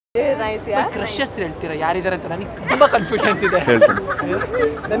Nice, yeah. Crushes ಹೇಳ್ತೀರಾ ಯಾರಿದ್ದಾರೆ ಅಂತ ನನಗೆ ತುಂಬಾ ಕನ್ಫ್ಯೂಷನ್ಸ್ ಇದೆ.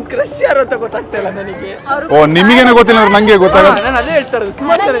 ನನ್ನ ಕ್ರಶ್ ಯಾರು ಅಂತ ಗೊತ್ತಾಗ್ತಾ ಇಲ್ಲ ನನಗೆ. ಓ ನಿಮಗೇನೆ ಗೊತ್ತಿಲ್ಲ ಅಂದ್ರೆ ನನಗೆ ಗೊತ್ತಾಗಲ್ಲ. ನಾನು ಅದೇ ಹೇಳ್ತಾ ಇರೋದು.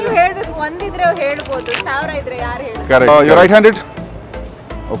 ಸುಮಾರು ನೀವು ಹೇಳ್ಬೇಕು, ಒಂದಿದ್ರೆ ಹೇಳ್ಬೋದು, 1000 ಇದ್ರೆ ಯಾರು ಹೇಳ್ತಾರೆ? Correct. You're right-handed?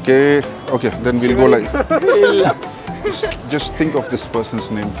 Okay, okay. Then we'll go like. Just think of this person's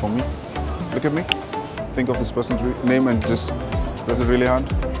name for me. Look at me. Think of this person's name and just does it really hard?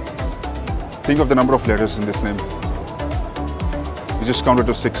 Think of the number of letters in this name. You just counted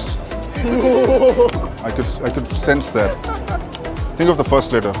to 6. I could sense that. Think of the first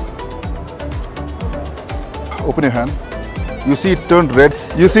letter. Open your hand. You see it turned red.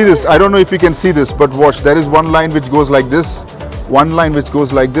 You see this? I don't know if you can see this, but watch. There is one line which goes like this. One line which goes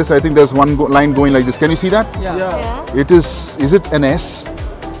like this. I think there's one line going like this. Can you see that? Yeah. It is it an S?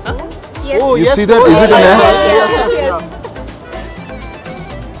 Huh? Yes. Oh, you see that? Is it an S? Yes.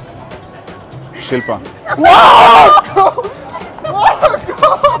 Shilpa. What?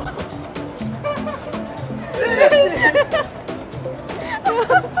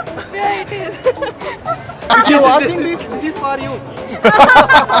 Yeah, it is. If you're watching this is for you.